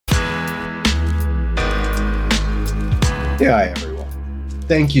Hi, everyone.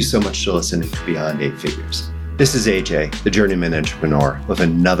 Thank you so much for listening to Beyond Eight Figures. This is AJ, the journeyman entrepreneur, with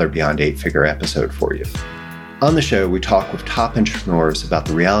another Beyond Eight Figure episode for you. On the show, we talk with top entrepreneurs about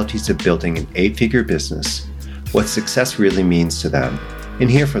the realities of building an eight-figure business, what success really means to them,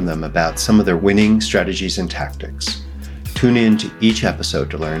 and hear from them about some of their winning strategies and tactics. Tune in to each episode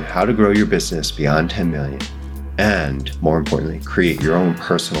to learn how to grow your business beyond 10 million and, more importantly, create your own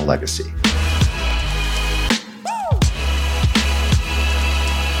personal legacy.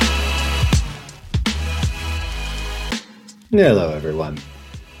 Hello, everyone.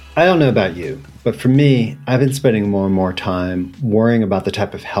 I don't know about you, but for me, I've been spending more and more time worrying about the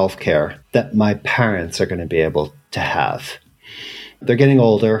type of healthcare that my parents are going to be able to have. They're getting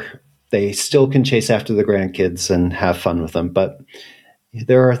older. They still can chase after the grandkids and have fun with them, but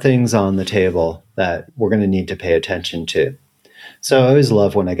there are things on the table that we're going to need to pay attention to. So I always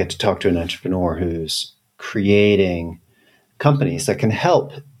love when I get to talk to an entrepreneur who's creating companies that can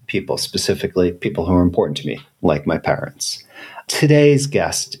help people, specifically people who are important to me, like my parents. Today's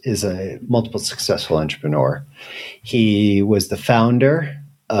guest is a multiple successful entrepreneur. He was the founder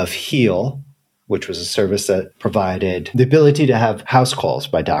of Heal, which was a service that provided the ability to have house calls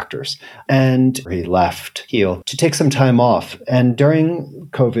by doctors. And he left Heal to take some time off. And during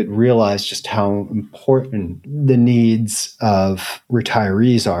COVID, realized just how important the needs of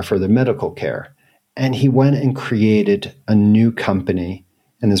retirees are for their medical care. And he went and created a new company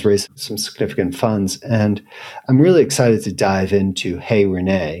and has raised some significant funds. And I'm really excited to dive into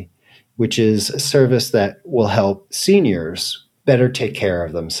HeyRenee, which is a service that will help seniors better take care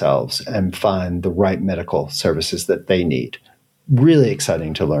of themselves and find the right medical services that they need. Really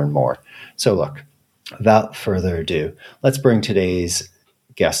exciting to learn more. So look, without further ado, let's bring today's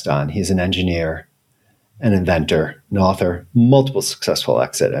guest on. He's an engineer, an inventor, an author, multiple successful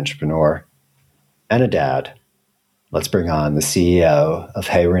exit entrepreneur, and a dad. Let's bring on the CEO of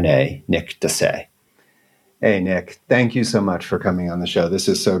HeyRenee, Nick Desai. Hey, Nick, thank you so much for coming on the show. This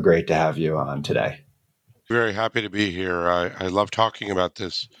is so great to have you on today. Very happy to be here. I love talking about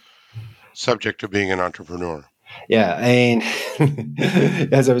this subject of being an entrepreneur. Yeah, I mean,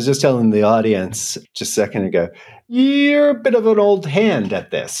 as I was just telling the audience just a second ago, you're a bit of an old hand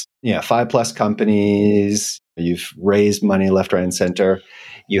at this. 5+ companies, you've raised money left, right, and center.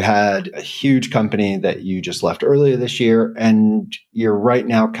 You had a huge company that you just left earlier this year, and you're right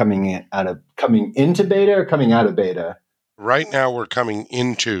now coming into beta or coming out of beta? Right now, we're coming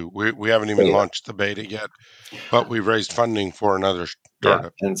into. We haven't even launched the beta yet, but we've raised funding for another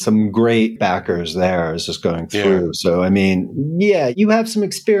startup. Yeah, and some great backers there. I was just going through. Yeah. So, I mean, you have some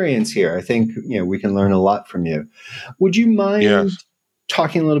experience here. I think we can learn a lot from you. Would you mind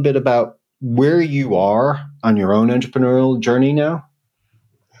talking a little bit about where you are on your own entrepreneurial journey now?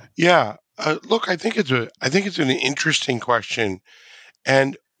 Yeah. Look, I think it's an interesting question,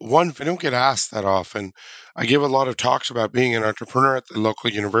 and one I don't get asked that often. I give a lot of talks about being an entrepreneur at the local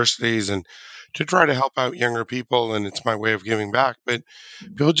universities and to try to help out younger people, and it's my way of giving back. But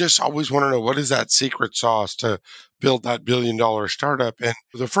people just always want to know, what is that secret sauce to build that billion-dollar startup? And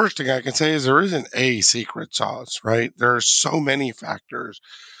the first thing I can say is there isn't a secret sauce, right? There are so many factors: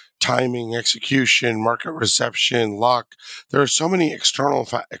 timing, execution, market reception, luck. There are so many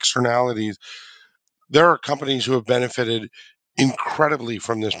externalities. There are companies who have benefited incredibly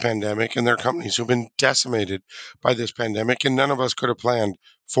from this pandemic, and there are companies who've been decimated by this pandemic, and none of us could have planned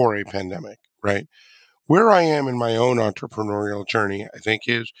for a pandemic, right? Where I am in my own entrepreneurial journey, I think,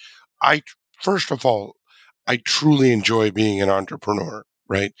 is first of all, I truly enjoy being an entrepreneur,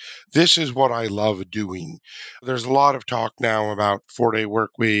 right? This is what I love doing. There's a lot of talk now about 4-day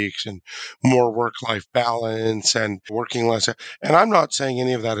work weeks and more work-life balance and working less. And I'm not saying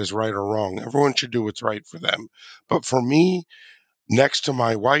any of that is right or wrong. Everyone should do what's right for them. But for me, next to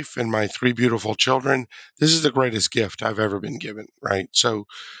my wife and my 3 beautiful children, this is the greatest gift I've ever been given, right? So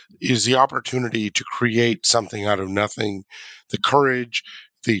is the opportunity to create something out of nothing, the courage,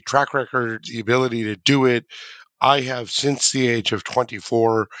 the track record, the ability to do it. I have, since the age of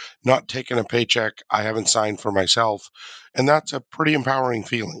 24, not taken a paycheck. I haven't signed for myself. And that's a pretty empowering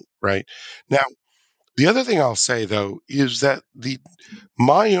feeling, right? Now, the other thing I'll say, though, is that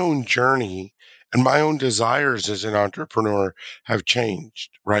my own journey and my own desires as an entrepreneur have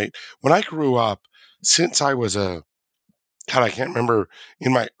changed, right? When I grew up, since I was I can't remember,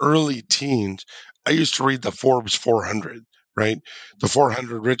 in my early teens, I used to read the Forbes 400, right? The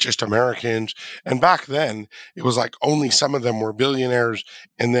 400 richest Americans. And back then, it was like only some of them were billionaires.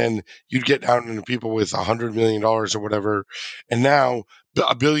 And then you'd get down into people with $100 million or whatever. And now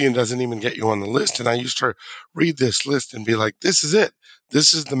a billion doesn't even get you on the list. And I used to read this list and be like, this is it.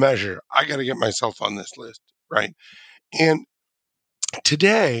 This is the measure. I got to get myself on this list, right? And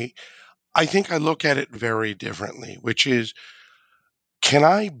today, I think I look at it very differently, which is, can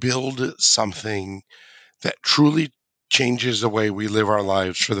I build something that truly changes the way we live our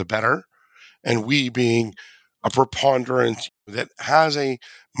lives for the better? And we being a preponderance that has a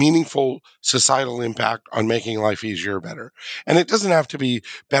meaningful societal impact on making life easier or better. And it doesn't have to be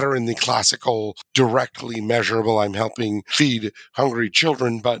better in the classical, directly measurable, I'm helping feed hungry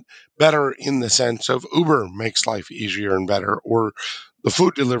children, but better in the sense of Uber makes life easier and better, or the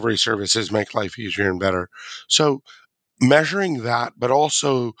food delivery services make life easier and better. So measuring that, but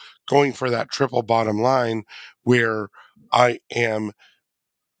also going for that triple bottom line where I am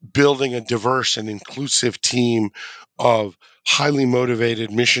building a diverse and inclusive team of highly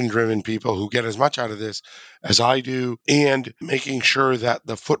motivated, mission driven people who get as much out of this as I do, and making sure that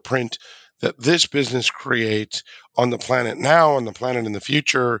the footprint that this business creates on the planet now, on the planet in the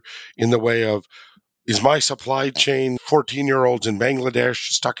future, in the way of, is my supply chain 14-year-olds in Bangladesh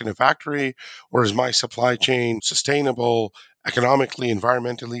stuck in a factory, or is my supply chain sustainable economically,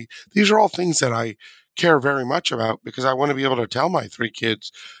 environmentally? These are all things that I care very much about because I want to be able to tell my three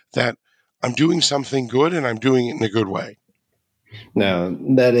kids that I'm doing something good and I'm doing it in a good way. No,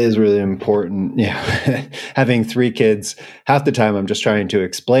 that is really important. Yeah. Having three kids, half the time I'm just trying to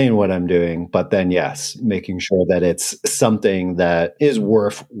explain what I'm doing, but then yes, making sure that it's something that is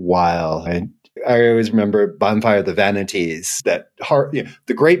worthwhile. I always remember Bonfire of the Vanities, the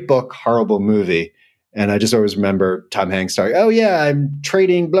great book, horrible movie. And I just always remember Tom Hanks talking, oh yeah, I'm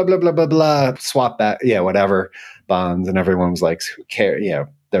trading blah, blah, blah, blah, blah, swap back, yeah, whatever, bonds. And everyone was like, who cares?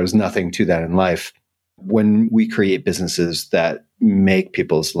 There was nothing to that in life. When we create businesses that make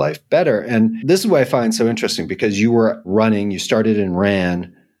people's life better. And this is what I find so interesting, because you started and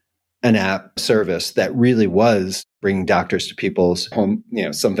ran an app service that really was bringing doctors to people's home,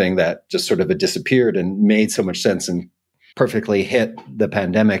 something that just sort of disappeared and made so much sense and perfectly hit the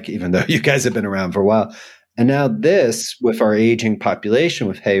pandemic, even though you guys have been around for a while. And now this, with our aging population,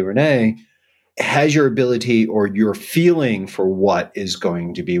 with HeyRenee, has your ability or your feeling for what is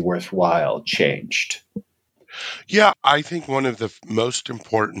going to be worthwhile changed? Yeah, I think one of the most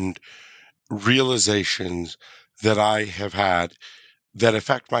important realizations that I have had that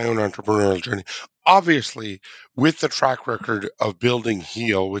affect my own entrepreneurial journey. Obviously, with the track record of building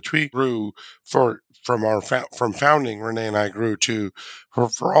Heal, which we grew from founding, Renee and I grew to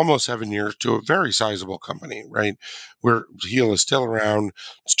for almost 7 years to a very sizable company, right? Where Heal is still around.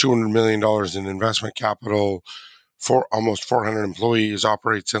 It's $200 million in investment capital, for almost 400 employees,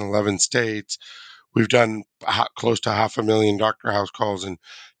 operates in 11 states. We've done close to 500,000 doctor house calls and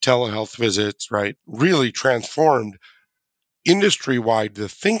telehealth visits, right? Really transformed industry wide the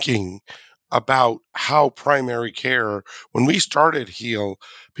thinking about how primary care, when we started Heal,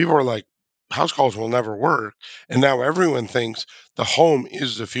 people were like, house calls will never work. And now everyone thinks the home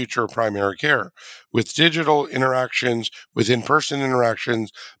is the future of primary care with digital interactions, with in person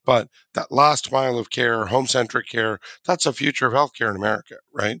interactions. But that last mile of care, home centric care, that's the future of healthcare in America,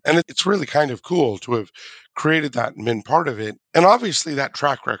 right? And it's really kind of cool to have created that and been part of it. And obviously, that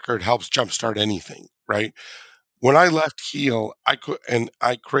track record helps jumpstart anything, right? When I left Heal, we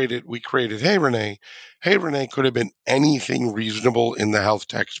created HeyRenee. HeyRenee could have been anything reasonable in the health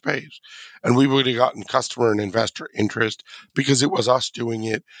tech space. And we would have gotten customer and investor interest because it was us doing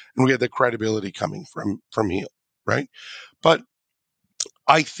it and we had the credibility coming from Heal, right? But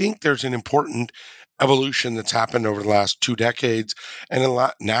I think there's an important evolution that's happened over the last 2 decades and a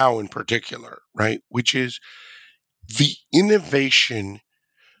lot now in particular, right? Which is the innovation.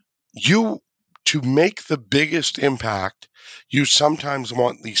 You To make the biggest impact, you sometimes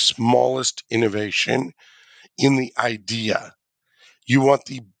want the smallest innovation in the idea. You want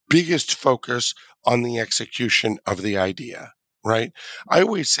the biggest focus on the execution of the idea, right? I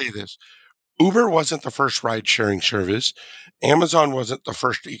always say this. Uber wasn't the first ride sharing service. Amazon wasn't the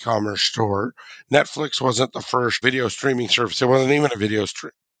first e-commerce store. Netflix wasn't the first video streaming service. It wasn't even a video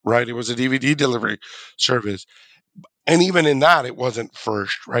stream, right? It was a DVD delivery service. And even in that, it wasn't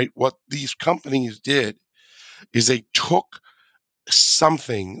first, right? What these companies did is they took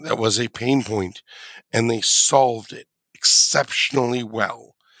something that was a pain point and they solved it exceptionally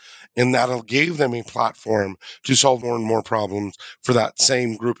well. And that gave them a platform to solve more and more problems for that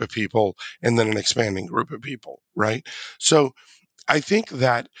same group of people and then an expanding group of people, right? So I think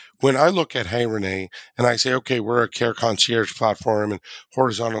that when I look at HeyRenee and I say, okay, we're a care concierge platform and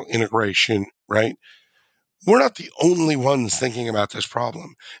horizontal integration, right? We're not the only ones thinking about this problem.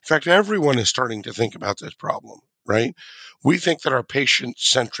 In fact, everyone is starting to think about this problem, right? We think that our patient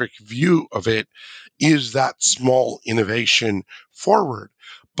centric view of it is that small innovation forward.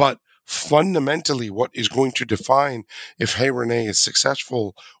 But fundamentally what is going to define if HeyRenee is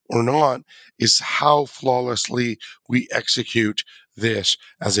successful or not is how flawlessly we execute this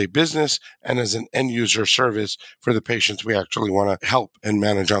as a business and as an end user service for the patients we actually want to help and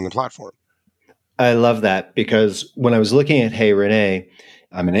manage on the platform. I love that, because when I was looking at HeyRenee,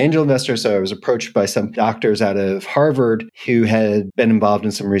 I'm an angel investor, so I was approached by some doctors out of Harvard who had been involved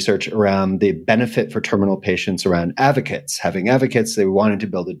in some research around the benefit for terminal patients around advocates. Having advocates, they wanted to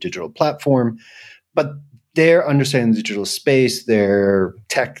build a digital platform, but their understanding the digital space, their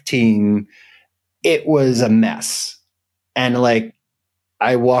tech team, it was a mess. And like,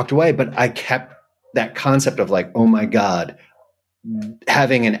 I walked away, but I kept that concept of like, oh my God,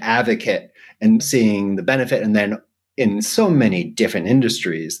 having an advocate and seeing the benefit. And then in so many different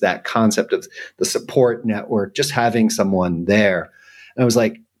industries, that concept of the support network, just having someone there. And I was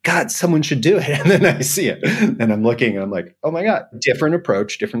like, God, someone should do it. And then I see it and I'm looking and I'm like, oh my God, different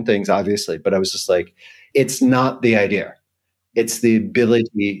approach, different things, obviously. But I was just like, it's not the idea. It's the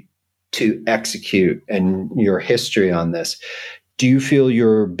ability to execute and your history on this. Do you feel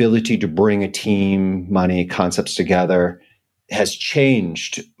your ability to bring a team, money, concepts together has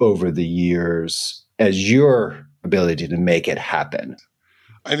changed over the years as your ability to make it happen?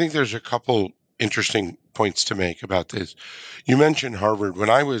 I think there's a couple interesting points to make about this. You mentioned Harvard. When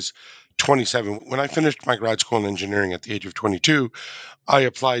I was 27, when I finished my grad school in engineering at the age of 22, I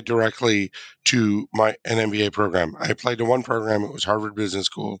applied directly to an MBA program. I applied to one program. It was Harvard Business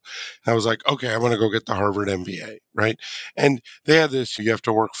School. And I was like, okay, I want to go get the Harvard MBA, right? And they had this, you have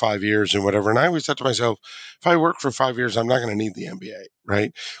to work 5 years and whatever. And I always thought to myself, if I work for 5 years, I'm not going to need the MBA,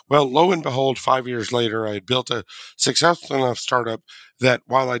 right? Well, lo and behold, 5 years later, I had built a successful enough startup that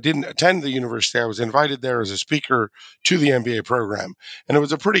while I didn't attend the university, I was invited there as a speaker to the MBA program. And it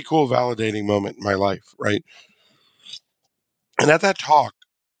was a pretty cool, validating moment in my life, right? And at that talk,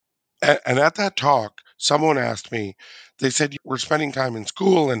 someone asked me, they said, we're spending time in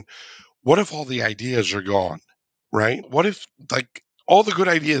school, and what if all the ideas are gone, right? What if, like, all the good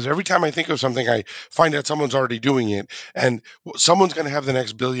ideas, every time I think of something, I find out someone's already doing it, and someone's going to have the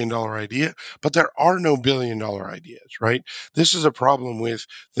next billion-dollar idea, but there are no billion-dollar ideas, right? This is a problem with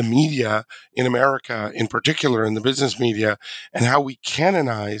the media in America, in particular, in the business media, and how we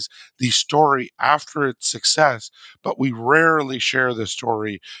canonize the story after its success, but we rarely share the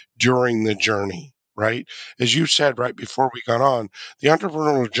story during the journey. Right? As you said right before we got on, the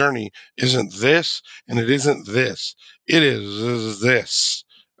entrepreneurial journey isn't this and it isn't this. It is this.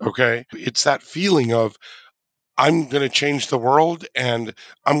 Okay. It's that feeling of I'm going to change the world and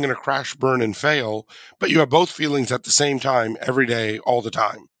I'm going to crash, burn, and fail. But you have both feelings at the same time, every day, all the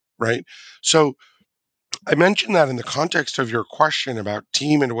time. Right. So I mentioned that in the context of your question about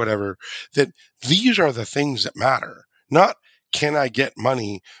team and whatever, that these are the things that matter. Not can I get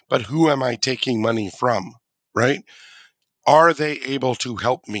money, but who am I taking money from? Right. Are they able to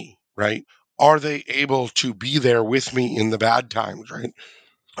help me? Right? Are they able to be there with me in the bad times? Right?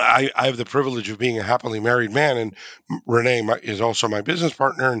 I have the privilege of being a happily married man, and Renee is also my business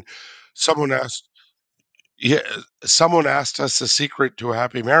partner. And someone asked, yeah, someone asked us the secret to a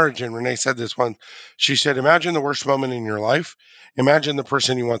happy marriage, and Renee said this one. She said, "Imagine the worst moment in your life. Imagine the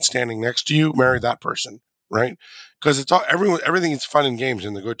person you want standing next to you. Marry that person, right? Because it's all everything is fun and games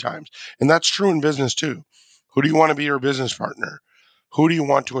in the good times, and that's true in business too. Who do you want to be your business partner? Who do you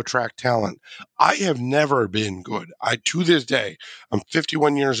want to attract talent? I have never been good. I to this day, I'm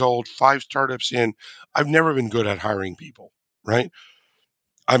 51 years old, 5 startups in. I've never been good at hiring people, right?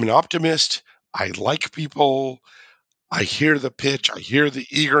 I'm an optimist. I like people. I hear the pitch. I hear the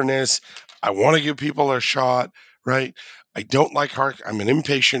eagerness. I want to give people a shot, right? I don't like hard. I'm an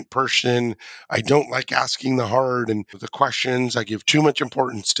impatient person. I don't like asking the hard and the questions. I give too much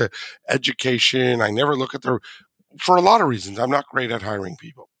importance to education. I never look at for a lot of reasons. I'm not great at hiring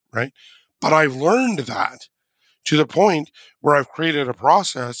people, right? But I've learned that to the point where I've created a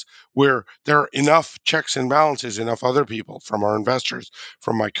process where there are enough checks and balances, enough other people from our investors,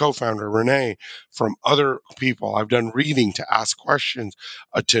 from my co-founder, Renee, from other people. I've done reading to ask questions,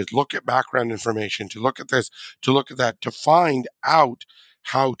 to look at background information, to look at this, to look at that, to find out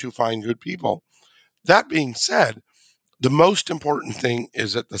how to find good people. That being said, the most important thing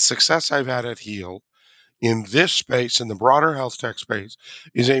is that the success I've had at Heal in this space, in the broader health tech space,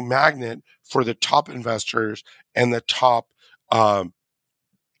 is a magnet for the top investors and um,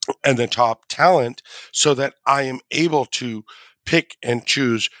 the top talent, so that I am able to pick and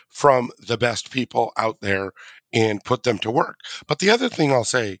choose from the best people out there and put them to work. But the other thing I'll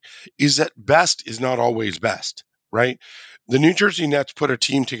say is that best is not always best, right? The New Jersey Nets put a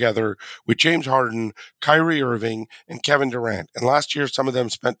team together with James Harden, Kyrie Irving, and Kevin Durant. And last year, some of them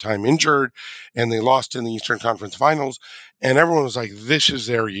spent time injured and they lost in the Eastern Conference Finals. And everyone was like, this is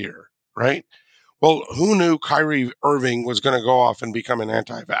their year, right? Well, who knew Kyrie Irving was going to go off and become an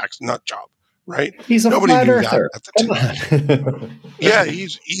anti-vax nut job, right? He's a Nobody flat knew that earther. at the Come time. on. Yeah,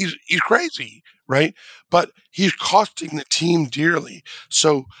 he's crazy, right? But he's costing the team dearly.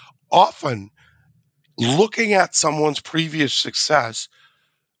 So often looking at someone's previous success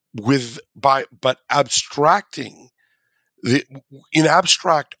but abstracting the in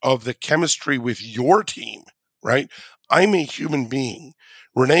abstract of the chemistry with your team, right? I'm a human being.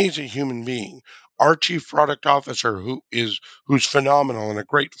 Renee's a human being. Our chief product officer, who's phenomenal and a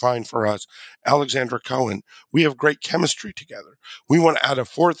great find for us, Alexandra Cohen. We have great chemistry together. We want to add a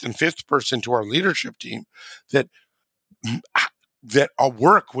fourth and fifth person to our leadership team that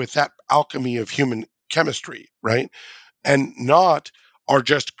work with that alchemy of human chemistry, right? And not are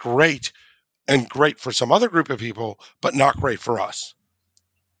just great and great for some other group of people, but not great for us.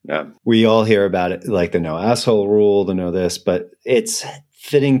 Yeah. We all hear about it, like the no asshole rule, the no this, but it's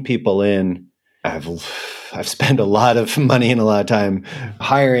fitting people in. I've spent a lot of money and a lot of time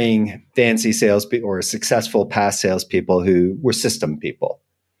hiring fancy salespeople or successful past salespeople who were system people.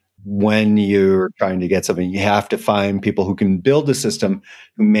 When you're trying to get something, you have to find people who can build a system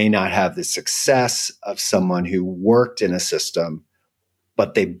who may not have the success of someone who worked in a system,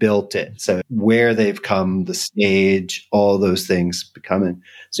 but they built it. So where they've come, the stage, all those things becoming.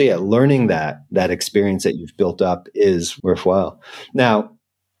 So yeah, learning that experience that you've built up is worthwhile. Now,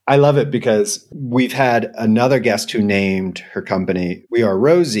 I love it because we've had another guest who named her company We Are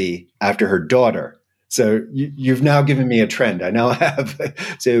Rosie after her daughter. So you've now given me a trend. I now have.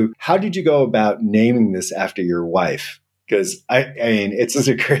 So how did you go about naming this after your wife? Because I mean, it's such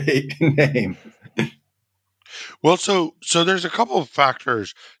a great name. Well, so there's a couple of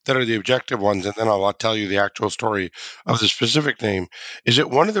factors that are the objective ones, and then I'll tell you the actual story of the specific name. Is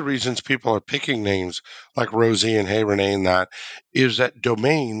that one of the reasons people are picking names like Rosie and HeyRenee and that is that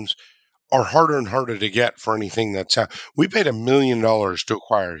domains are harder and harder to get for anything that's we paid $1 million to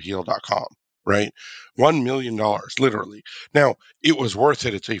acquire heal.com, right? $1 million, literally. Now, it was worth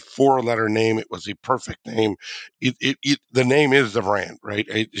it. It's a 4-letter name. It was a perfect name. The name is the brand, right?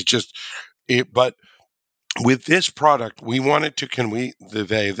 It's just but with this product, we wanted to convey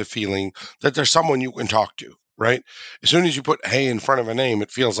the feeling that there's someone you can talk to, right? As soon as you put hey in front of a name,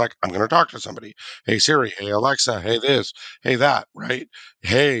 it feels like I'm going to talk to somebody. Hey Siri, hey Alexa, hey this, hey that, right?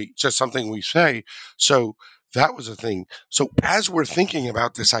 Hey, just something we say. So that was a thing. So as we're thinking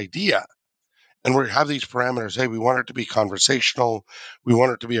about this idea, and we have these parameters. Hey, we want it to be conversational. We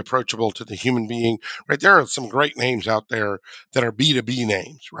want it to be approachable to the human being, right? There are some great names out there that are B2B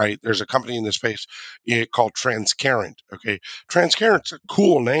names, right? There's a company in this space called Transcarent. Okay. Transcarent's a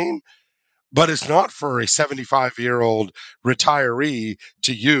cool name, but it's not for a 75-year-old retiree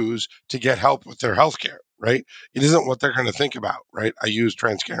to use to get help with their healthcare, right? It isn't what they're going to think about, right? I use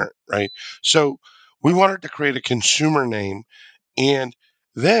Transcarent, right? So we wanted to create a consumer name. And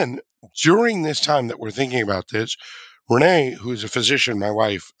then during this time that we're thinking about this, Renee, who's a physician, my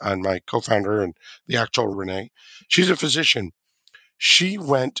wife and my co-founder and the actual Renee, she's a physician. She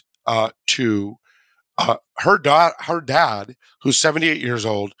went to her dad, who's 78 years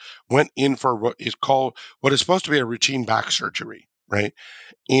old, went in for what is supposed to be a routine back surgery, right?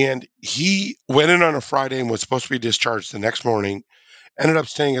 And he went in on a Friday and was supposed to be discharged the next morning, ended up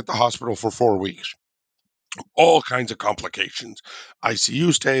staying at the hospital for 4 weeks. All kinds of complications,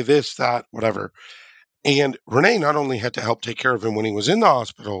 ICU stay, this, that, whatever. And Renee not only had to help take care of him when he was in the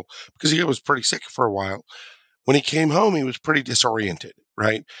hospital, because he was pretty sick for a while, when he came home, he was pretty disoriented,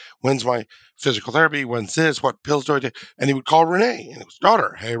 right? When's my physical therapy? When's this? What pills do I take? And he would call Renee and his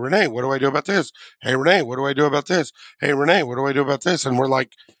daughter. Hey, Renee, what do I do about this? Hey, Renee, what do I do about this? Hey, Renee, what do I do about this? And we're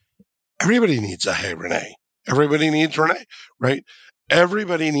like, everybody needs a Hey, Renee. Everybody needs Renee, right?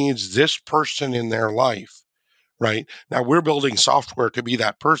 Everybody needs this person in their life. Right now, we're building software to be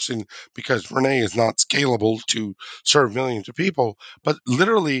that person because Renee is not scalable to serve millions of people. But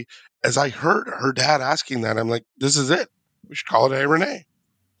literally, as I heard her dad asking that, I'm like, this is it. We should call it Hey Renee.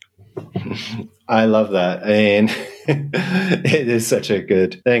 I love that. I mean, it is such a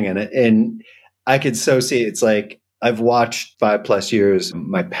good thing. And I could so see it's like I've watched 5+ years.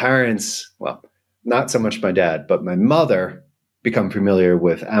 My parents, well, not so much my dad, but my mother become familiar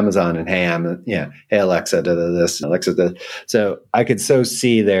with Amazon and hey Alexa, this, Alexa, this. So I could so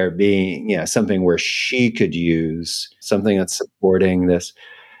see there being something where she could use something that's supporting this.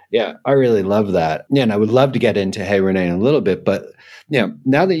 Yeah, I really love that. Yeah, and I would love to get into HeyRenee in a little bit, but now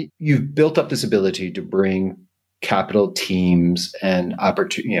that you've built up this ability to bring capital teams and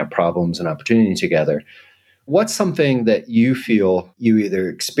problems and opportunity together. What's something that you feel you either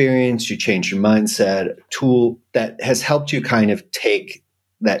experienced, you changed your mindset, tool that has helped you kind of take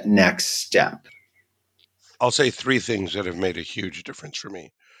that next step? I'll say three things that have made a huge difference for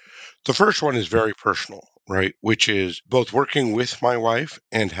me. The first one is very personal, right? Which is both working with my wife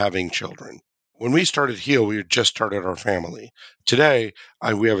and having children. When we started Heal, we had just started our family. Today,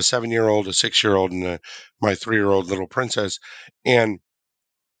 we have a 7-year-old, a 6-year-old, and my 3-year-old little princess. And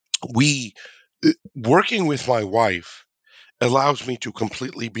we, working with my wife, allows me to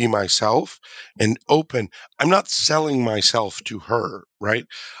completely be myself and open. I'm not selling myself to her, right?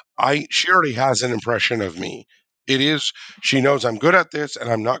 She already has an impression of me. It is, she knows I'm good at this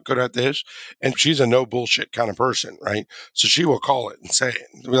and I'm not good at this. And she's a no bullshit kind of person, right? So she will call it and say it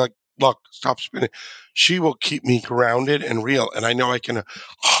and be like, look, stop spinning. She will keep me grounded and real. And I know I can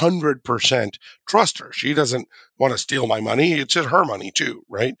 100% trust her. She doesn't want to steal my money. It's her money too,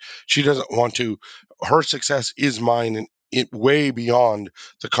 right? She doesn't want to, her success is mine and it way beyond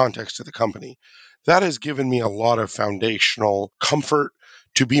the context of the company. That has given me a lot of foundational comfort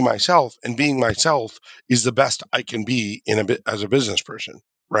to be myself, and being myself is the best I can be in a bit as a business person,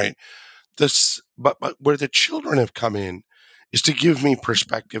 right? But where the children have come in is to give me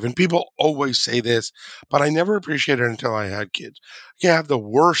perspective. And people always say this, but I never appreciated it until I had kids. You can have the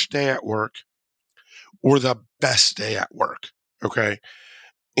worst day at work or the best day at work, okay?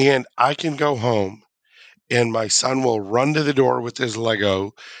 And I can go home and my son will run to the door with his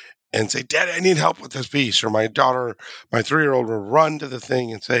Lego and say, Daddy, I need help with this piece. Or my daughter, my 3-year-old will run to the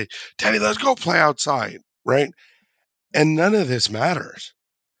thing and say, Daddy, let's go play outside, right? And none of this matters.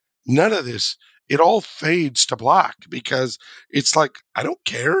 None of this, it all fades to black because it's like, I don't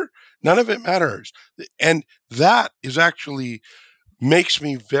care. None of it matters. And that is actually makes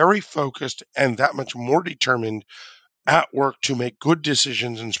me very focused and that much more determined at work to make good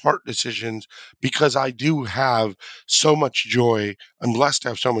decisions and smart decisions because I do have so much joy. I'm blessed to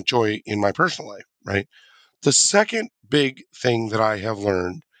have so much joy in my personal life, right? The second big thing that I have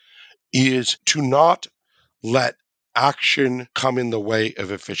learned is to not let action come in the way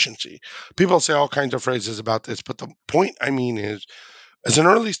of efficiency. People say all kinds of phrases about this, but the point I mean is, as an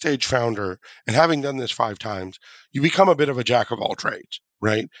early stage founder and having done this 5 times, you become a bit of a jack of all trades,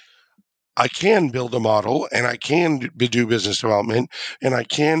 right? I can build a model and I can do business development and I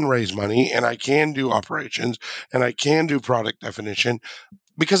can raise money and I can do operations and I can do product definition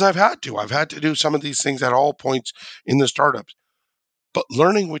because I've had to. I've had to do some of these things at all points in the startups, but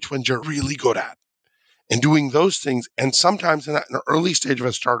learning which ones you're really good at and doing those things. And sometimes in an early stage of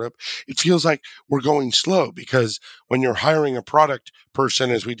a startup, it feels like we're going slow because when you're hiring a product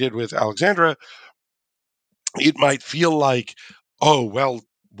person, as we did with Alexandra, it might feel like, oh, well,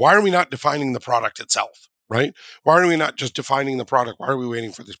 why are we not defining the product itself? Right? Why are we not just defining the product? Why are we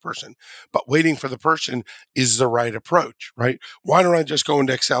waiting for this person? But waiting for the person is the right approach, right? Why don't I just go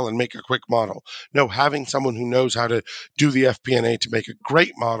into Excel and make a quick model? No, having someone who knows how to do the FP&A to make a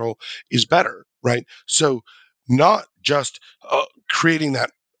great model is better, right? So not just creating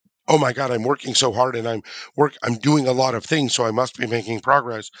that, oh my God, I'm working so hard and I'm doing a lot of things, so I must be making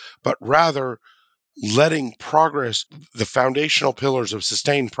progress, but rather letting progress, the foundational pillars of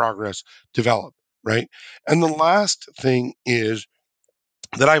sustained progress, develop, right? And the last thing is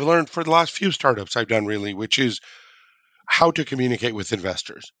that I've learned for the last few startups I've done really, which is how to communicate with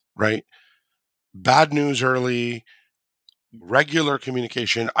investors, right? Bad news early, regular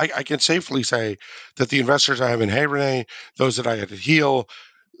communication. I can safely say that the investors I have in HeyRenee, those that I had to Heal,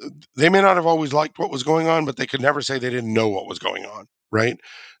 they may not have always liked what was going on, but they could never say they didn't know what was going on, right?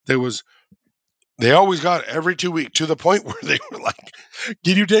 There was They always got every 2 weeks to the point where they were like,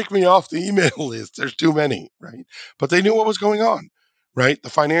 can you take me off the email list? There's too many, right? But they knew what was going on, right? The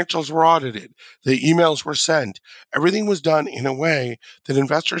financials were audited, the emails were sent, everything was done in a way that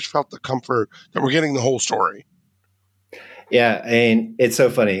investors felt the comfort that we're getting the whole story. Yeah, and it's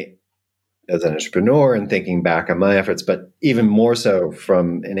so funny as an entrepreneur and thinking back on my efforts, but even more so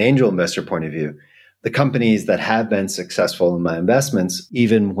from an angel investor point of view, the companies that have been successful in my investments,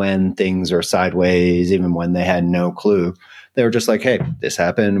 even when things are sideways, even when they had no clue, they were just like, hey, this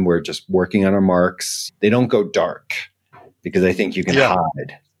happened. We're just working on our marks. They don't go dark because I think you can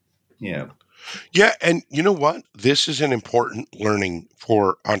hide. Yeah. Yeah. And you know what? This is an important learning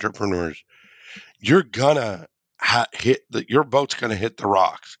for entrepreneurs. You're gonna your boat's gonna hit the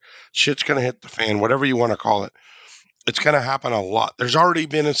rocks. Shit's gonna hit the fan, whatever you want to call it. It's going to happen a lot. There's already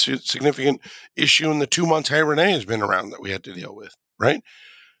been a significant issue in the 2 months HeyRenee has been around that we had to deal with, right?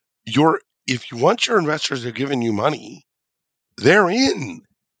 Once your investors are giving you money, they're in.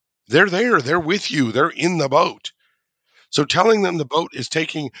 They're there. They're with you. They're in the boat. So telling them the boat is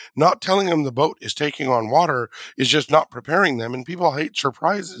not telling them the boat is taking on water is just not preparing them. And people hate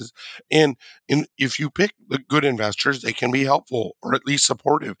surprises. And if you pick the good investors, they can be helpful or at least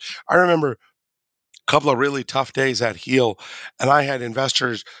supportive. I remember a couple of really tough days at Heel, and I had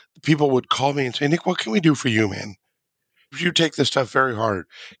investors, people would call me and say, Nick, what can we do for you, man? You take this stuff very hard.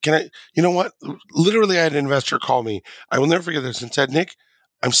 Can I, you know what? Literally, I had an investor call me. I will never forget this and said, Nick,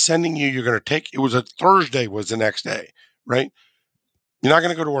 I'm sending you, you're going to take, it was a Thursday was the next day, right? You're not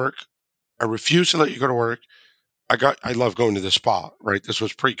going to go to work. I refuse to let you go to work. I love going to the spa, right? This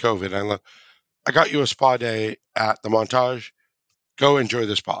was pre-COVID. I got you a spa day at the Montage. Go enjoy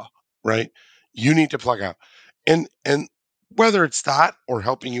the spa, right? You need to plug out. And whether it's that or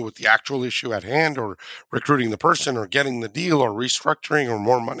helping you with the actual issue at hand or recruiting the person or getting the deal or restructuring or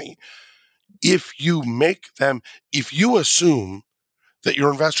more money, if you make them, if you assume that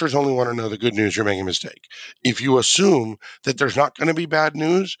your investors only want to know the good news, you're making a mistake. If you assume that there's not going to be bad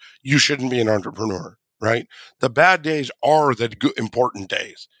news, you shouldn't be an entrepreneur, right? The bad days are the good, important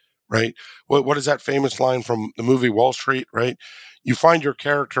days, right? What is that famous line from the movie Wall Street, right? You find your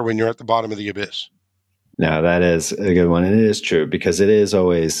character when you're at the bottom of the abyss. No, that is a good one. And it is true because it is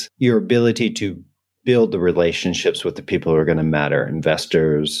always your ability to build the relationships with the people who are going to matter,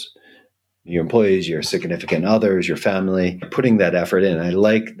 investors, your employees, your significant others, your family, putting that effort in. I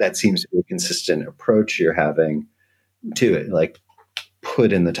like that seems to be a consistent approach you're having to it. Like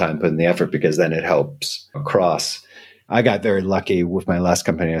put in the time, put in the effort, because then it helps across. I got very lucky with my last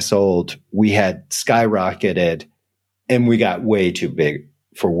company I sold. We had skyrocketed and we got way too big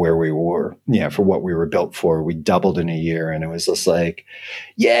for where we were, for what we were built for. We doubled in a year and it was just like,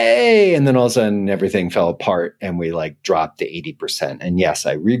 yay. And then all of a sudden everything fell apart and we like dropped to 80%. And yes,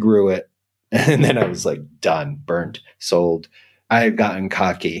 I regrew it. And then I was like, done, burnt, sold. I had gotten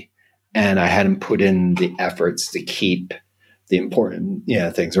cocky and I hadn't put in the efforts to keep the important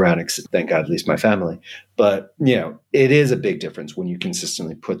things around. Thank God, at least my family. But, it is a big difference when you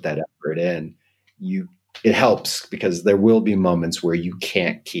consistently put that effort in. It helps because there will be moments where you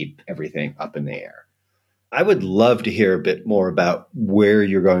can't keep everything up in the air. I would love to hear a bit more about where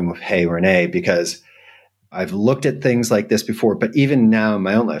you're going with HeyRenee, because I've looked at things like this before, but even now in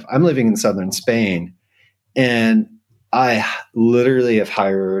my own life, I'm living in southern Spain and I literally have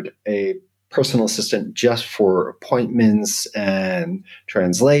hired a personal assistant just for appointments and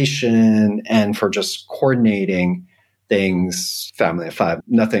translation and for just coordinating things, family of five,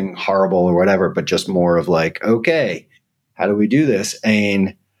 nothing horrible or whatever, but just more of like, okay, how do we do this?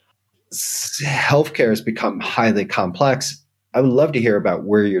 And healthcare has become highly complex. I would love to hear about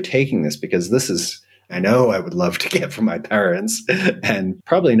where you're taking this, because this is, I know I would love to get from my parents and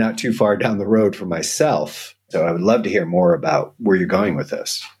probably not too far down the road for myself. So I would love to hear more about where you're going with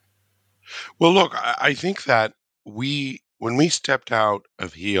this. Well, look, I think that when we stepped out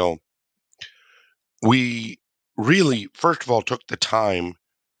of Heel, we really, first of all, took the time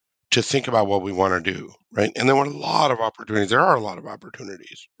to think about what we want to do, right? And there were a lot of opportunities. There are a lot of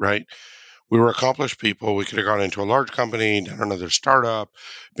opportunities, right? We were accomplished people. We could have gone into a large company, done another startup,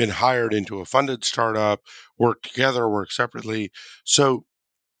 been hired into a funded startup, worked together, worked separately. So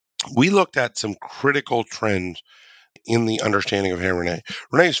we looked at some critical trends in the understanding of HeyRenee.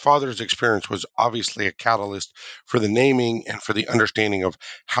 Renee's father's experience was obviously a catalyst for the naming and for the understanding of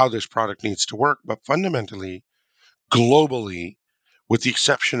how this product needs to work. But fundamentally, globally, with the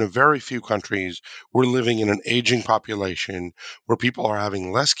exception of very few countries, we're living in an aging population where people are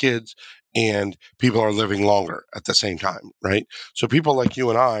having less kids and people are living longer at the same time, right? So people like you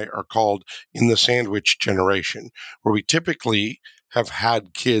and I are called in the sandwich generation, where we typically have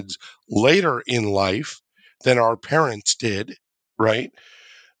had kids later in life than our parents did, right?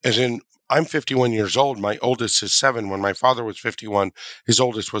 As in, I'm 51 years old. My oldest is 7. When my father was 51, his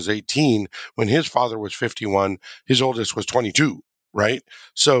oldest was 18. When his father was 51, his oldest was 22, right?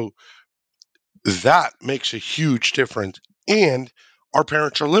 So that makes a huge difference. And our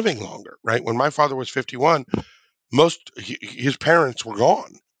parents are living longer, right? When my father was 51, his parents were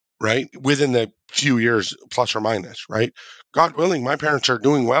gone, right? Within the few years, plus or minus, right? God willing, my parents are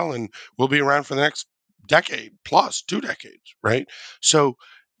doing well and will be around for the next decade plus 2 decades, right? So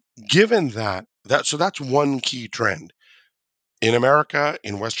given so that's one key trend in America,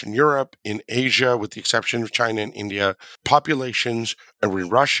 in Western Europe, in Asia, with the exception of China and India, populations, in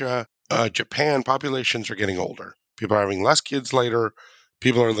Russia, Japan, populations are getting older. People are having less kids later.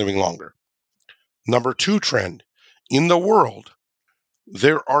 People are living longer. Number two trend, in the world,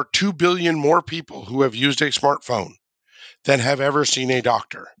 there are 2 billion more people who have used a smartphone than have ever seen a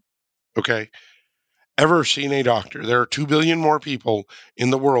doctor. Okay. ever seen a doctor. There are 2 billion more people in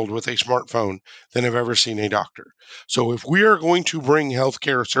the world with a smartphone than have ever seen a doctor. So if we are going to bring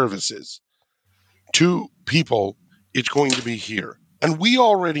healthcare services to people, it's going to be here. And we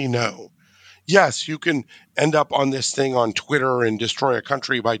already know. Yes, you can end up on this thing on Twitter and destroy a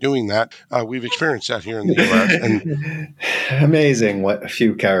country by doing that. We've experienced that here in the U.S. And amazing what a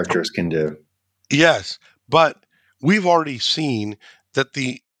few characters can do. yes, but we've already seen that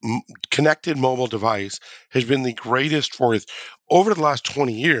the connected mobile device has been the greatest force over the last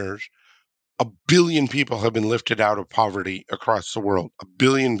 20 years. 1 billion people have been lifted out of poverty across the world. 1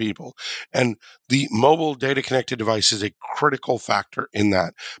 billion people. And the mobile data connected device is a critical factor in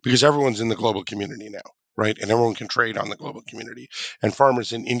that because everyone's in the global community now, right? And everyone can trade on the global community. And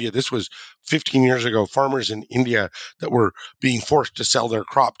farmers in India, this was 15 years ago, farmers in India that were being forced to sell their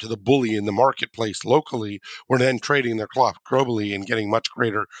crop to the bully in the marketplace locally were then trading their crop globally and getting much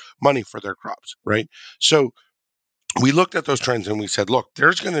greater money for their crops, right? So we looked at those trends and we said, look,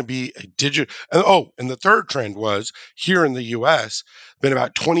 there's going to be a digital. And the third trend was here in the US, been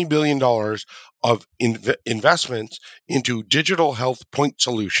about $20 billion of investments into digital health point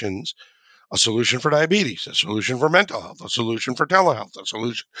solutions, a solution for diabetes, a solution for mental health, a solution for telehealth, a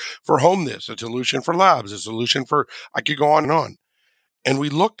solution for home this, a solution for labs, a solution for, I could go on and on. And we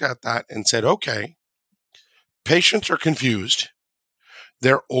looked at that and said, okay, patients are confused.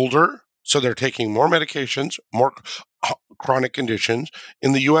 They're older, so they're taking more medications, more chronic conditions.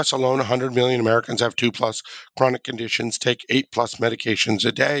 In the US alone, 100 million Americans have 2+ chronic conditions, take 8+ medications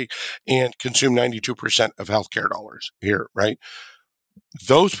a day, and consume 92% of healthcare dollars here, right?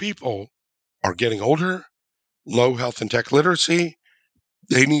 Those people are getting older, low health and tech literacy.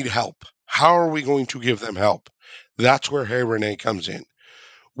 They need help. How are we going to give them help? That's where HeyRenee comes in.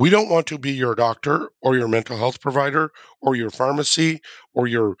 We don't want to be your doctor or your mental health provider or your pharmacy or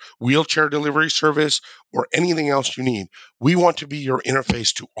your wheelchair delivery service or anything else you need. We want to be your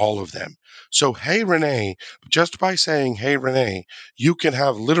interface to all of them. So, HeyRenee, just by saying, HeyRenee, you can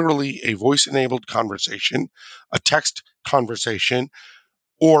have literally a voice enabled conversation, a text conversation,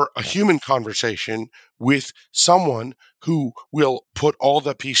 or a human conversation with someone who will put all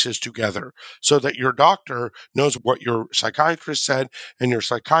the pieces together so that your doctor knows what your psychiatrist said and your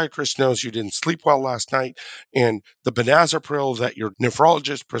psychiatrist knows you didn't sleep well last night and the benazepril that your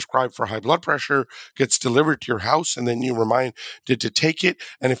nephrologist prescribed for high blood pressure gets delivered to your house and then you reminded to take it.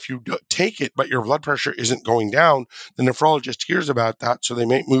 And if you take it but your blood pressure isn't going down, the nephrologist hears about that, so they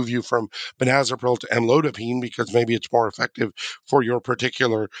may move you from benazepril to amlodipine because maybe it's more effective for your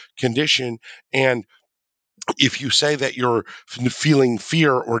particular condition. And if you say that you're feeling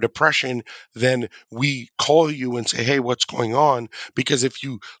fear or depression, then we call you and say, hey, what's going on? Because if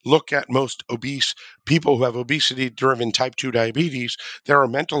you look at most obese people who have obesity driven type 2 diabetes, there are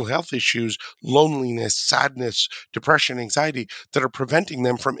mental health issues, loneliness, sadness, depression, anxiety that are preventing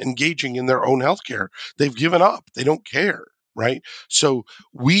them from engaging in their own healthcare. They've given up. They don't care. Right. So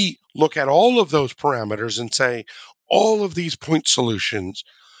we look at all of those parameters and say, all of these point solutions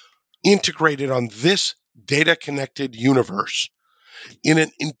integrated on this data connected universe in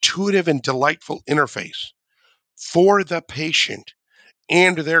an intuitive and delightful interface for the patient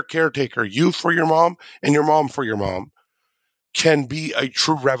and their caretaker, you for your mom and your mom for your mom, can be a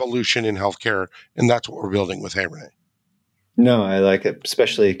true revolution in healthcare. And that's what we're building with HeyRenee. No, I like it,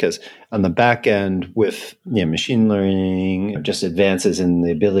 especially because on the back end with machine learning, just advances in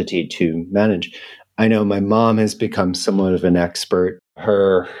the ability to manage. I know my mom has become somewhat of an expert.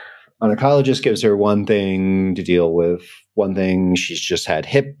 Her oncologist gives her one thing to deal with, one thing. She's just had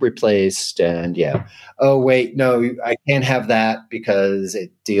hip replaced, and oh wait, no, I can't have that because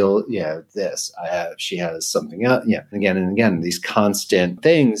this. She has something else, again and again, these constant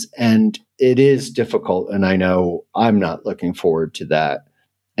things, and it is difficult. And I know I'm not looking forward to that.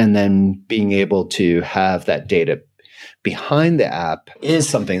 And then being able to have that data behind the app is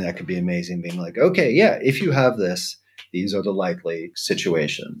something that could be amazing. Being like, okay, if you have this, these are the likely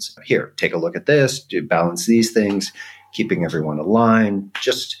situations. Here, take a look at this, do balance these things, keeping everyone aligned.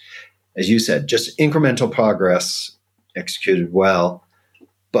 Just, as you said, just incremental progress executed well.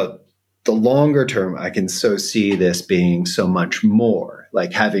 But the longer term, I can so see this being so much more,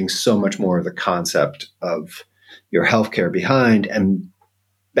 like having so much more of the concept of your healthcare behind and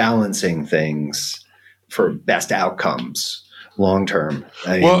balancing things for best outcomes long term.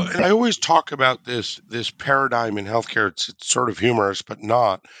 Well, and I always talk about this paradigm in healthcare. It's sort of humorous, but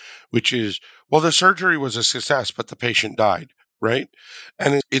not, which is, well, the surgery was a success, but the patient died, right?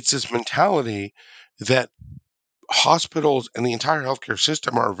 And it's this mentality that hospitals and the entire healthcare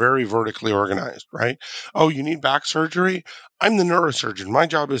system are very vertically organized, right? Oh, you need back surgery? I'm the neurosurgeon. My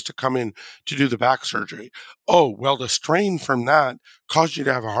job is to come in to do the back surgery. Oh, well, the strain from that caused you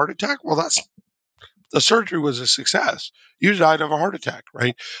to have a heart attack? Well, the surgery was a success. You died of a heart attack,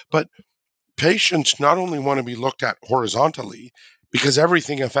 right? But patients not only want to be looked at horizontally because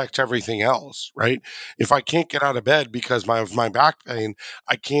everything affects everything else, right? If I can't get out of bed because of my back pain,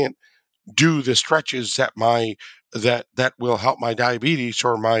 I can't do the stretches that will help my diabetes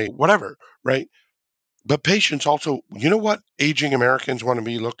or my whatever, right? But patients also, you know what aging Americans want to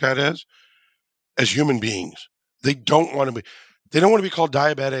be looked at as human beings. They don't want to be they don't want to be called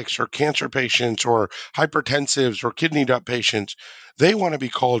diabetics or cancer patients or hypertensives or kidney patients. They want to be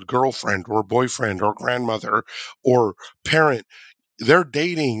called girlfriend or boyfriend or grandmother or parent. They're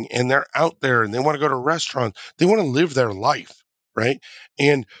dating and they're out there and they want to go to restaurants. They want to live their life, right?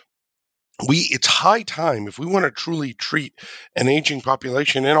 And it's high time if we want to truly treat an aging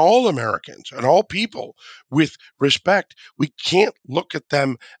population and all Americans and all people with respect. We can't look at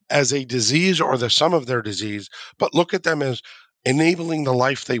them as a disease or the sum of their disease, but look at them as enabling the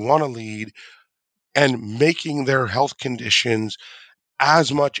life they want to lead and making their health conditions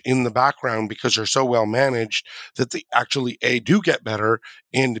as much in the background because they're so well managed that they actually A, do get better,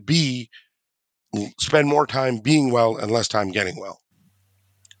 and B, spend more time being well and less time getting well.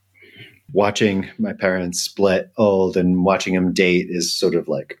 Watching my parents split old and watching them date is sort of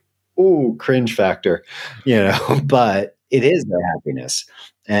like, ooh, cringe factor, but it is their happiness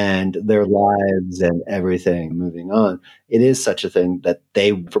and their lives and everything moving on. It is such a thing that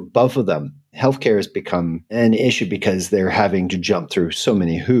for both of them, healthcare has become an issue because they're having to jump through so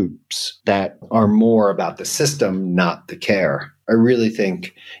many hoops that are more about the system, not the care. I really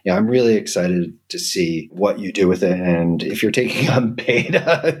think, I'm really excited to see what you do with it. And if you're taking on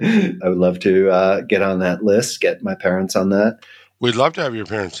beta, I would love to get on that list, get my parents on that. We'd love to have your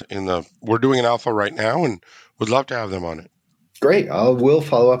parents we're doing an alpha right now and would love to have them on it. Great. We'll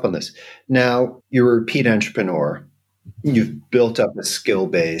follow up on this. Now, you're a repeat entrepreneur. You've built up a skill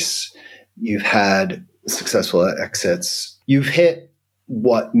base. You've had successful exits. You've hit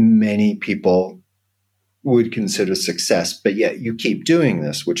what many people would consider success, but yet you keep doing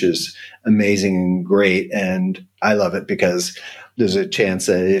this, which is amazing and great. And I love it because there's a chance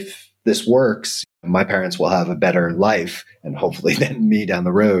that if this works, my parents will have a better life and hopefully than me down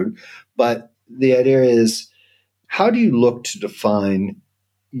the road. But the idea is, how do you look to define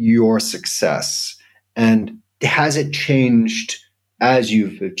your success? And has it changed as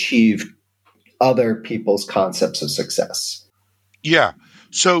you've achieved other people's concepts of success? Yeah.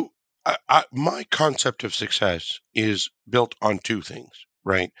 So my concept of success is built on two things,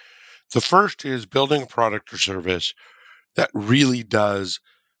 right? The first is building a product or service that really does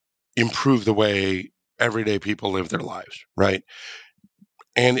improve the way everyday people live their lives, right?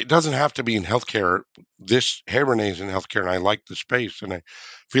 And it doesn't have to be in healthcare. This HeyRenee is in healthcare, and I like the space, and I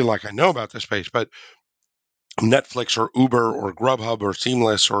feel like I know about the space. But Netflix or Uber or Grubhub or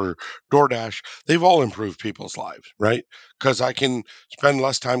Seamless or DoorDash, they've all improved people's lives, right? Because I can spend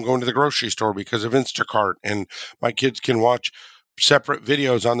less time going to the grocery store because of Instacart, and my kids can watch separate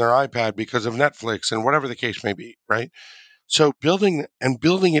videos on their iPad because of Netflix and whatever the case may be, right? So building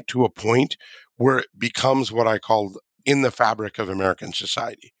it to a point where it becomes what I call in the fabric of American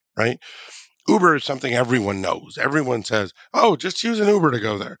society, right? Uber is something everyone knows. Everyone says, "Oh, just use an Uber to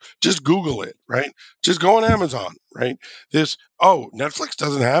go there. Just Google it, right? Just go on Amazon, right?" Netflix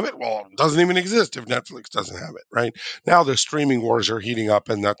doesn't have it. Well, it doesn't even exist if Netflix doesn't have it, right? Now the streaming wars are heating up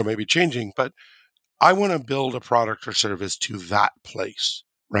and that may be changing, but I want to build a product or service to that place,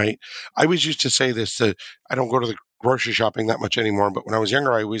 right? I always used to say this I don't go to the grocery shopping that much anymore, but when I was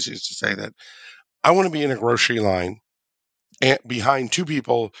younger, I always used to say that I want to be in a grocery line and behind two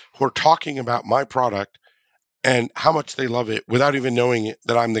people who are talking about my product and how much they love it without even knowing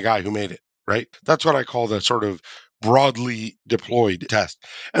that I'm the guy who made it, right? That's what I call the sort of broadly deployed test.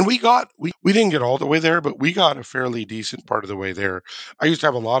 And we didn't get all the way there, but we got a fairly decent part of the way there. I used to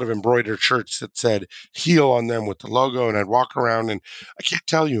have a lot of embroidered shirts that said "Heal" on them with the logo, and I'd walk around and I can't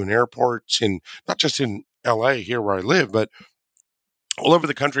tell you in airports and not just in LA here where I live, but all over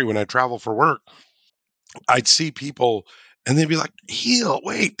the country when I travel for work, I'd see people and they'd be like, "Heal,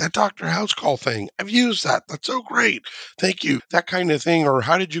 wait, that Dr. House call thing. I've used that. That's so great. Thank you." That kind of thing. Or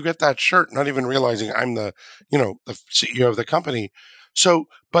how did you get that shirt? Not even realizing I'm the CEO of the company. So,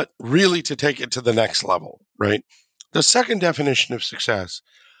 but really to take it to the next level, right? The second definition of success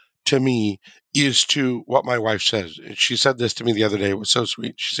to me is to what my wife says. She said this to me the other day. It was so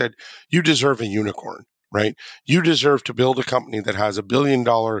sweet. She said, "You deserve a unicorn, right? You deserve to build a company that has $1 billion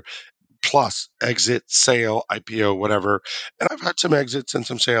plus exit, sale, IPO, whatever. And I've had some exits and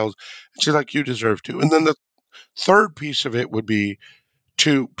some sales. And she's like, you deserve to. And then the third piece of it would be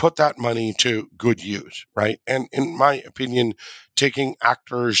to put that money to good use, right? And in my opinion, taking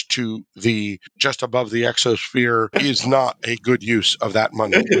actors to the just above the exosphere is not a good use of that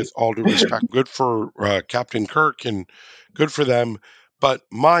money, with all due respect. Good for Captain Kirk and good for them. But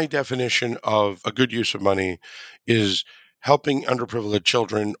my definition of a good use of money is helping underprivileged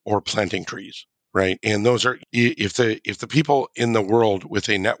children or planting trees, right? And those are, if the people in the world with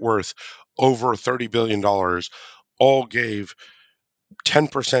a net worth over $30 billion all gave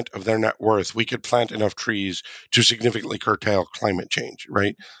 10% of their net worth, we could plant enough trees to significantly curtail climate change,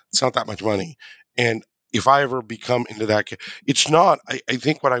 right? It's not that much money. And if I ever become into that, it's not, I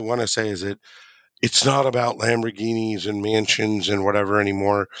think what I want to say is that it's not about Lamborghinis and mansions and whatever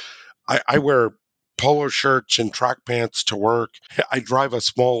anymore. I wear polo shirts and track pants to work. I drive a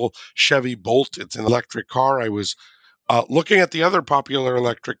small Chevy Bolt. It's an electric car. I was looking at the other popular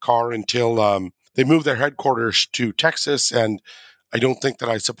electric car until they moved their headquarters to Texas, and I don't think that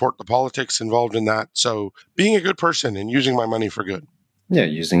I support the politics involved in that. So being a good person and using my money for good. Yeah,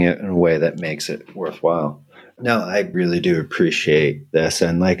 using it in a way that makes it worthwhile. No, I really do appreciate this.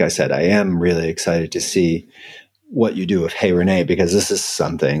 And like I said, I am really excited to see what you do with HeyRenee, because this is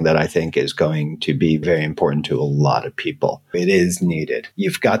something that I think is going to be very important to a lot of people. It is needed.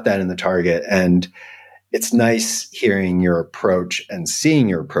 You've got that in the target, and it's nice hearing your approach and seeing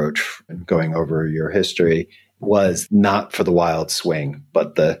your approach and going over your history was not for the wild swing,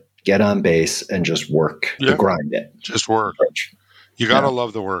 but the get on base and just work, to grind it. Just work. Approach. You got to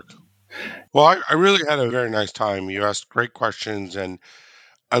love the work. Well, I really had a very nice time. You asked great questions, and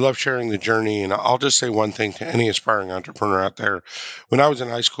I love sharing the journey. And I'll just say one thing to any aspiring entrepreneur out there. When I was in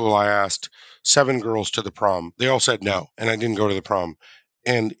high school, I asked 7 girls to the prom. They all said no, and I didn't go to the prom.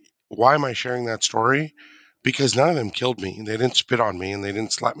 And why am I sharing that story? Because none of them killed me. They didn't spit on me, and they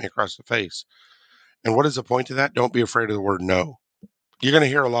didn't slap me across the face. And what is the point of that? Don't be afraid of the word no. You're going to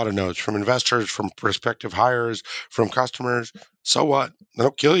hear a lot of no's from investors, from prospective hires, from customers. So what? They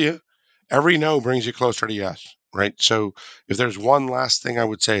don't kill you. Every no brings you closer to yes, right? So if there's one last thing I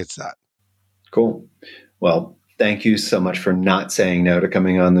would say, it's that. Cool. Well, thank you so much for not saying no to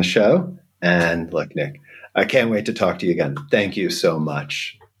coming on the show. And look, Nick, I can't wait to talk to you again. Thank you so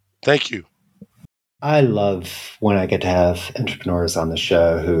much. Thank you. I love when I get to have entrepreneurs on the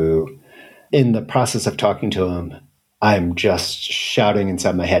show who, in the process of talking to them, I'm just shouting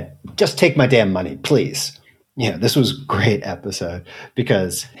inside my head, just take my damn money, please. This was a great episode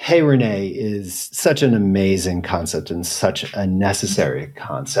because HeyRenee is such an amazing concept and such a necessary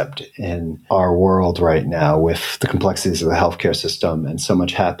concept in our world right now with the complexities of the healthcare system and so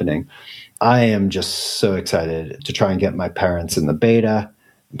much happening. I am just so excited to try and get my parents in the beta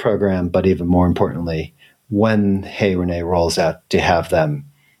program, but even more importantly, when HeyRenee rolls out, to have them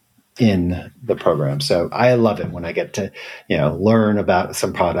in the program. So I love it when I get to, learn about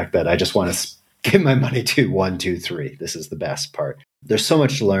some product that I just want to give my money to. 1, 2, 3. This is the best part. There's so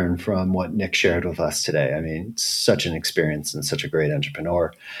much to learn from what Nick shared with us today. I mean, such an experience and such a great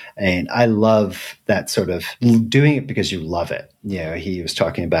entrepreneur. And I love that sort of doing it because you love it. He was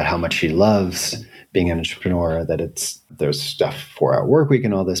talking about how much he loves being an entrepreneur, that there's stuff for our work week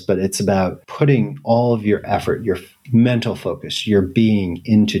and all this, but it's about putting all of your effort, your mental focus, your being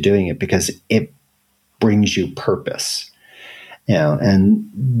into doing it because it brings you purpose. And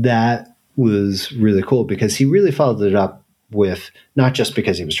that was really cool because he really followed it up with, not just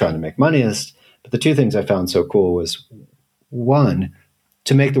because he was trying to make money, but the two things I found so cool was, one,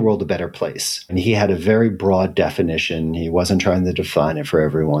 to make the world a better place. And he had a very broad definition. He wasn't trying to define it for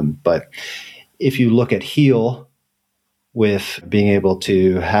everyone. But if you look at heal, with being able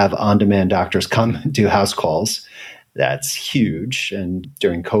to have on-demand doctors come do house calls, that's huge. And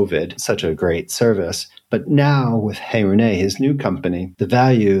during COVID, such a great service. But now with HeyRenee, his new company, the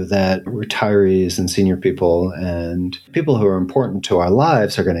value that retirees and senior people and people who are important to our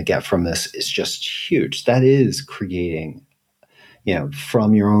lives are going to get from this is just huge. That is creating,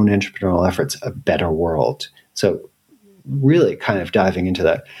 from your own entrepreneurial efforts, a better world. So really kind of diving into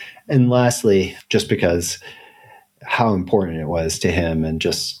that. And lastly, just because how important it was to him, and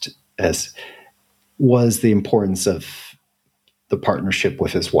just as was the importance of the partnership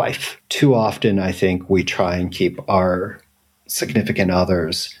with his wife. Too often, I think we try and keep our significant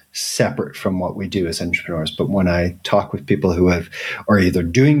others separate from what we do as entrepreneurs. But when I talk with people who are either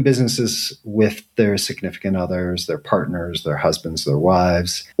doing businesses with their significant others, their partners, their husbands, their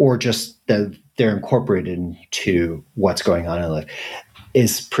wives, or just that they're incorporated into what's going on in life,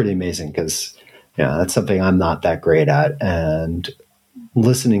 is pretty amazing because that's something I'm not that great at. And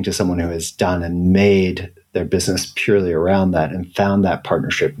listening to someone who has done and made their business purely around that and found that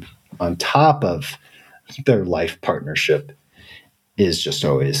partnership on top of their life partnership is just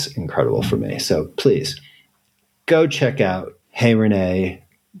always incredible for me. So please go check out HeyRenee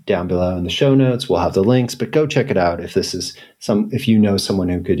down below in the show notes. We'll have the links, but go check it out. If you know someone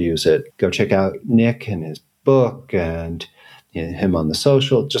who could use it, go check out Nick and his book and him on the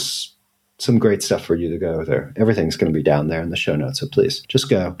social. Just some great stuff for you to go there. Everything's going to be down there in the show notes. So please just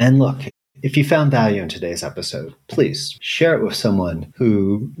go and look. If you found value in today's episode, please share it with someone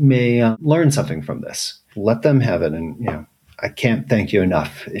who may learn something from this. Let them have it. And, I can't thank you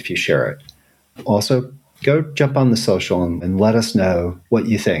enough if you share it. Also, go jump on the social and let us know what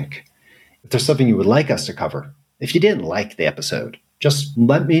you think. If there's something you would like us to cover, if you didn't like the episode, just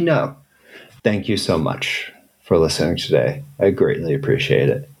let me know. Thank you so much for listening today. I greatly appreciate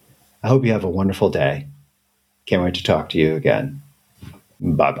it. I hope you have a wonderful day. Can't wait to talk to you again.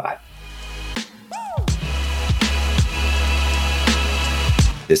 Bye-bye.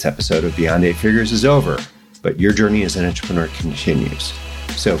 This episode of Beyond Eight Figures is over, but your journey as an entrepreneur continues.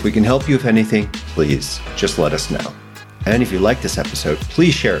 So if we can help you with anything, please just let us know. And if you like this episode,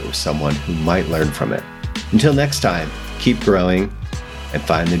 please share it with someone who might learn from it. Until next time, keep growing and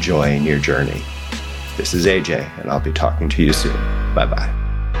find the joy in your journey. This is AJ, and I'll be talking to you soon. Bye-bye.